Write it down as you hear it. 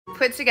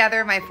put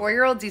together my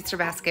 4-year-old's Easter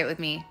basket with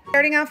me.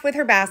 Starting off with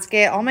her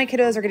basket, all my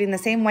kiddos are getting the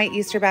same white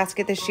Easter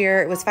basket this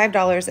year. It was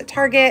 $5 at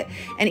Target,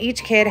 and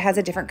each kid has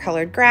a different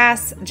colored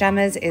grass.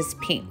 Gemma's is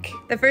pink.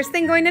 The first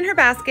thing going in her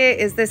basket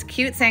is this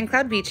cute Sand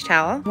Cloud beach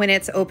towel. When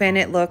it's open,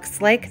 it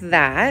looks like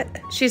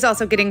that. She's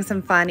also getting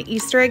some fun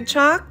Easter egg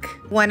chalk,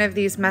 one of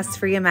these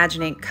mess-free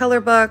Imaginate color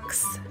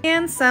books,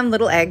 and some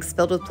little eggs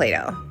filled with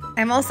Play-Doh.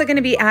 I'm also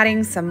gonna be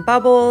adding some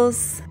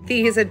bubbles,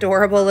 these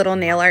adorable little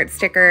nail art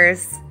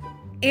stickers,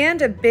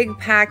 and a big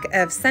pack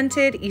of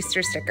scented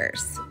Easter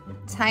stickers.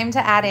 Time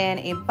to add in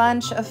a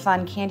bunch of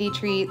fun candy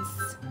treats,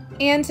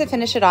 and to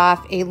finish it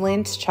off, a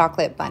Lindt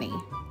chocolate bunny.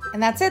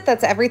 And that's it.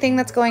 That's everything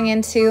that's going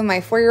into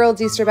my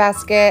 4-year-old's Easter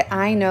basket.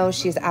 I know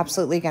she's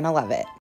absolutely gonna love it.